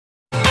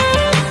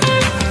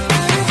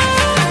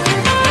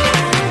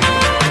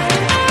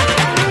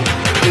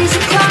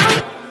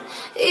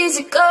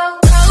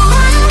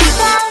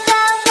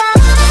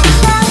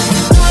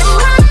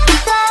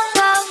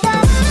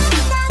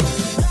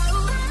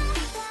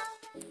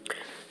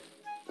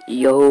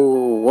Yo,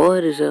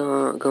 what is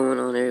going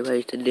on,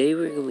 everybody? Today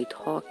we're going to be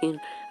talking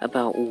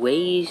about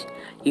ways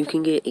you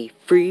can get a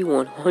free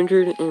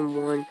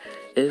 101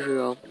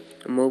 Israel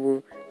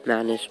Mobile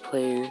Madness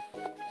player.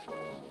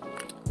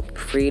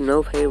 Free,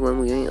 no pay when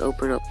we ain't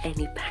open up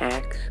any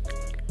packs.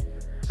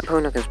 I'm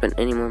probably not going to spend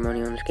any more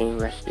money on this game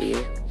the rest of the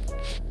year.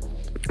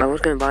 I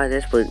was going to buy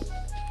this, but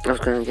I was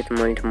going to get the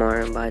money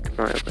tomorrow and buy it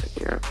tomorrow, but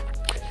you know.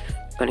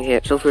 Gonna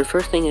get it. So for the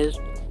first thing is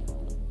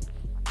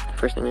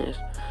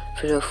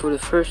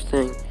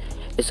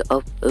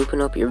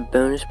open up your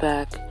bonus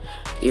pack.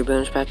 Your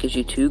bonus pack gives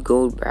you 2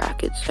 gold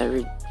brackets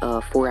every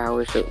 4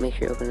 hours, so make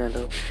sure you open that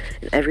up.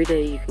 And every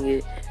day you can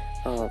get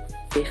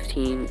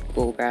 15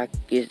 gold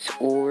brackets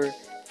or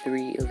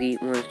 3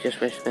 elite ones just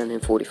by spending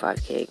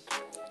 45k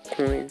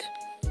coins.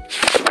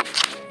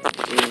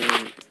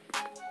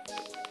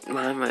 And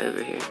why am I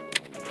over here?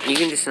 You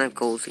can just snipe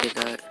golds to get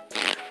that,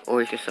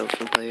 or you can sell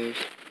some players.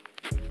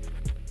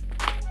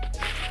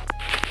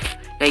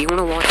 Now you want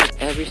to watch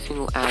every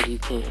single ad you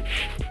can.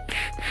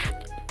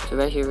 So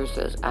right here where it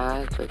says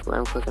ads, like where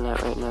I'm clicking at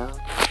right now.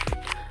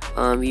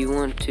 You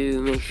want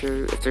to make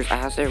sure if there's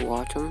ads there,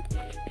 watch them.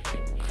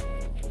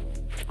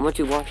 Once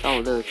you watch all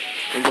of those,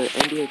 and the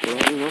NBA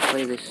Jam, you want to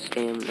play this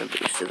stamina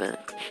boost event.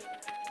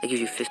 It gives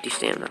you 50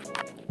 stamina.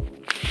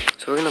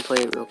 So we're gonna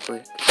play it real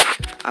quick.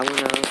 I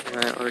went out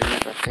and I already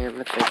got my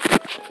stamina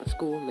from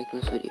school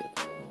making this video.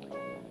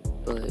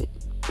 But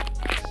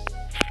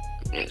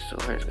yeah, so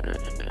I'm just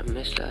gonna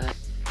miss that.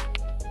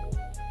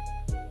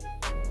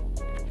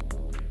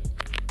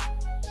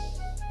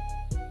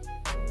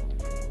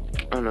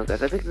 I don't know,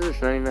 guys. I picked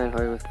this 99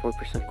 hard with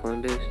 4%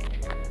 coin boost.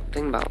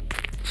 Think about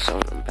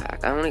selling them back.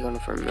 I only got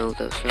them for a mil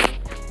though, so.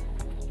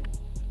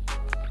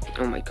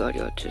 Oh my god,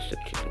 y'all just so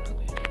chicken.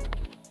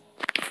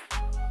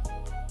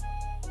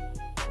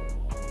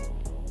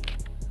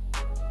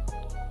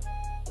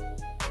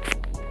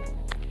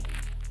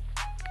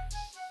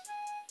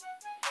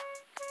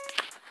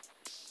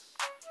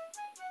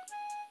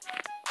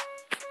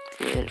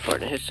 And if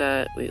Fortnite hits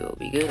that, we will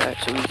be good. Alright,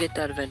 so we get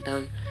that event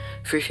done.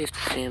 Free 50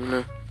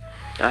 stamina.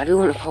 Now, I do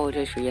want to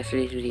apologize for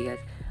yesterday's video, guys.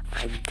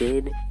 I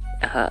did,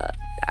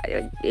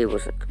 it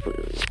wasn't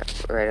completely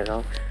right at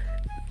all.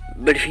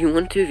 But if you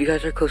want to, if you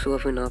guys are close to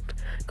leveling up,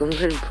 go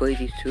ahead and play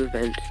these 2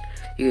 events.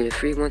 You get a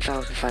free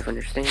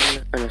 1,500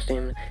 stamina, or no,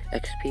 stamina,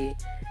 XP,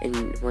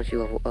 and once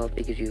you level up,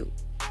 it gives you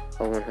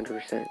a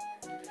 100%,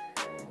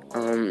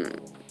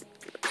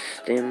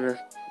 stamina,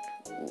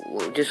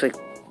 well, just like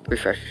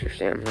refreshes your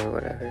stamina or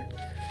whatever.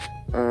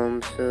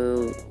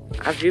 So,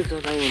 after you've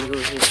done that, you want to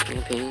go to the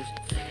campaigns.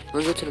 You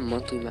want to go to the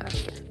monthly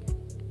master.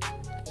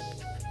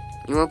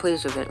 You want to play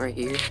this event right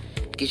here.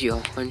 It gives you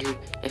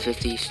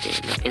 150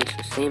 stamina. And it's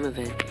the same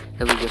event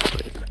that we just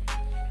played.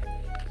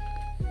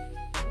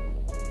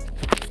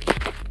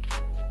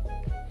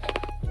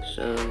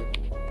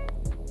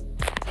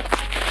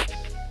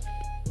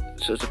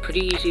 So it's a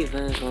pretty easy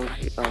event as long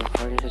as you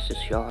Harden hits his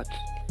shots.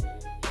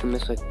 You can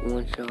miss like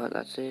 1 shot,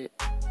 that's it.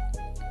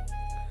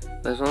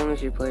 But as long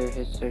as your player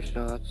hits their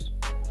shots,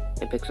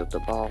 it picks up the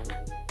ball.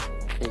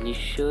 And you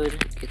should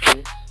get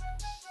this.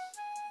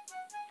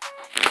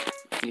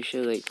 You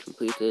should like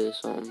complete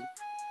this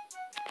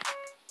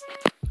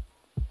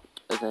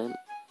event.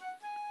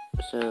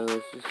 So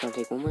it's just gonna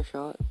take 1 more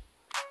shot,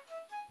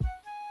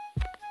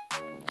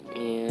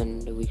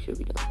 and we should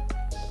be done.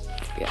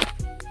 Yeah.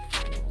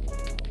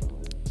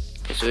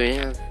 So we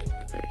have.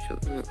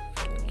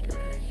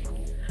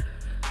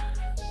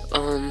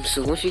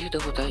 So once you get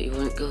done with that, you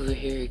want to go over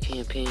here,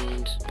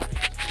 campaigns,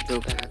 go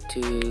back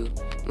to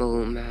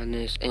Mobile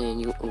Madness, and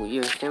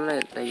your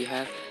stamina that you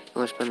have, you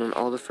want to spend on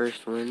all the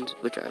first ones,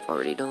 which I've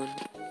already done.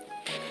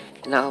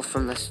 Now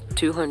from this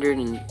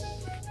 200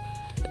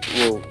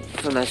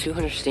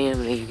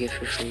 stamina you get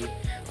for free,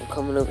 I'm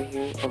coming over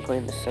here, I'm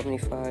playing the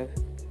 75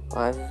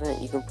 live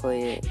event. You can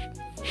play it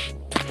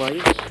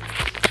twice,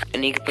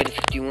 and you can play the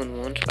 51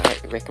 once, but I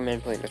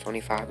recommend playing the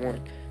 25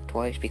 one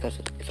twice because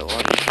it's a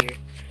lot easier.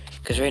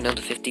 Because right now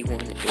the 51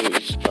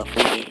 is a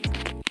free,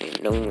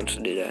 and no one wants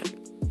to do that.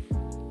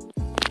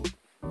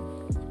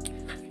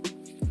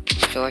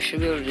 So I should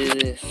be able to do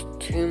this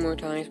 2 more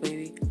times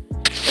maybe.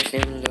 My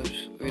stamina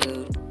does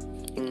reload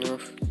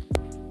enough.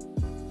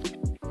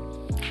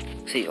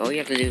 See, all you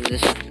have to do with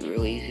this is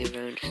really easy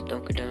event, just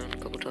dunk it down a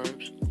couple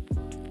times.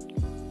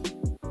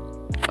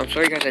 I'm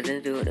sorry guys, I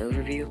didn't do an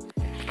overview.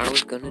 I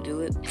was gonna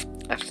do it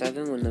at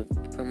 7 when the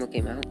promo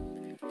came out,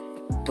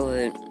 but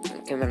it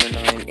came out at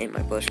 9 and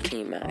my bus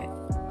came at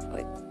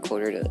like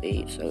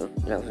 7:45, so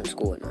and I was in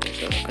school at 9,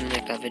 so I couldn't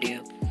make that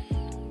video.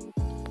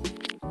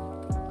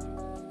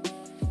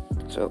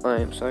 So I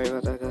am sorry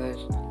about that, guys.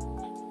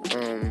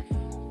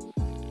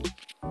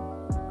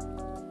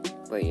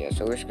 But yeah,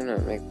 so we're just gonna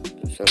make,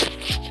 so,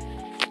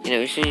 you know,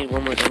 we just need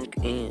 1 more dunk,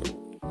 and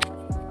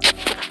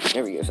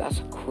there we go. So that's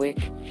a quick,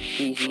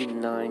 easy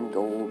 9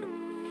 gold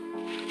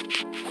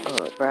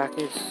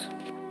brackets.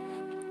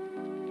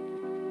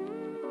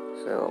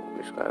 So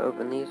we just gotta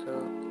open these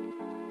up.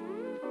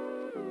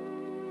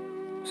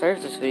 Sorry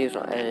if this video's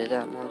not edited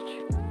that much.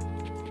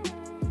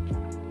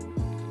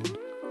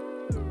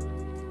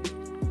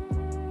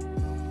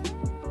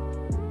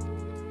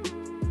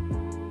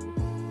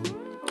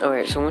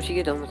 Alright, so once you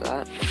get done with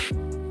that,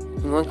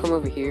 you want to come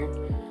over here,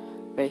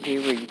 right here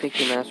where you pick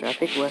your master. I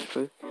picked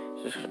Westbrook,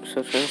 so it's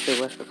going to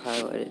say Westbrook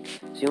highlighted.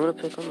 So you want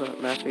to pick on the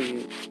master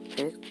you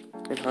picked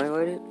and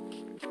highlight it.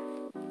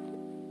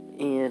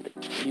 And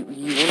you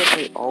want to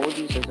play all of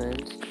these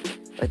events.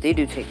 Like, they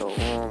do take a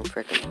long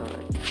freaking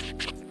time.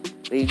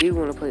 But you do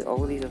want to play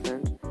all of these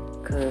events,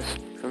 because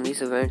from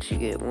these events you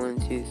get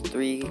 1, 2,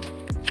 3,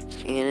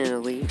 and an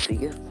elite. So you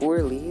get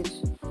 4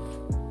 elites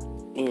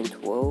and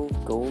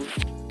 12 gold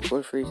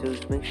for free. So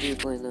just make sure you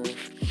play those.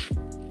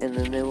 And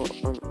then they will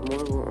more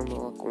will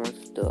unlock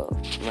once the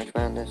March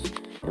Madness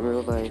in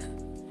real life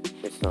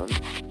it's done.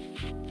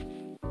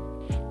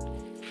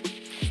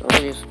 So I'm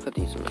gonna just put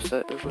these in the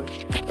set real quick.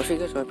 I'll show you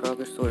guys my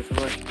progress story for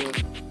last year.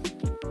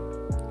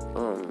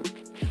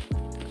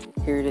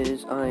 Here it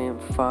is. I am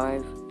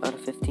 5 out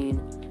of 15.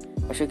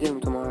 I should get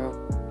them tomorrow,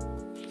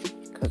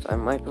 because I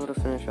might be able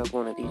to finish up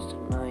one of these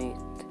tonight.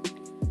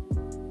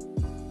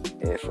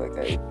 If like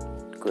I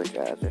glitch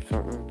ads or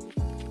something.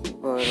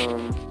 But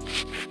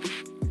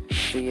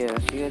so yeah,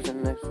 see you guys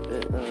in the next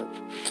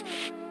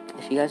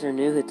if you guys are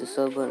new, hit the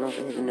sub button,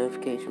 also hit the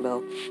notification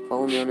bell.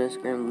 Follow me on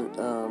Instagram.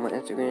 My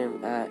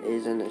Instagram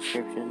is in the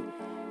description.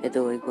 Hit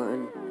the like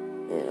button,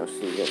 and I'll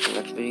see you guys in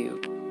the next video.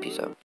 Peace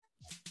out.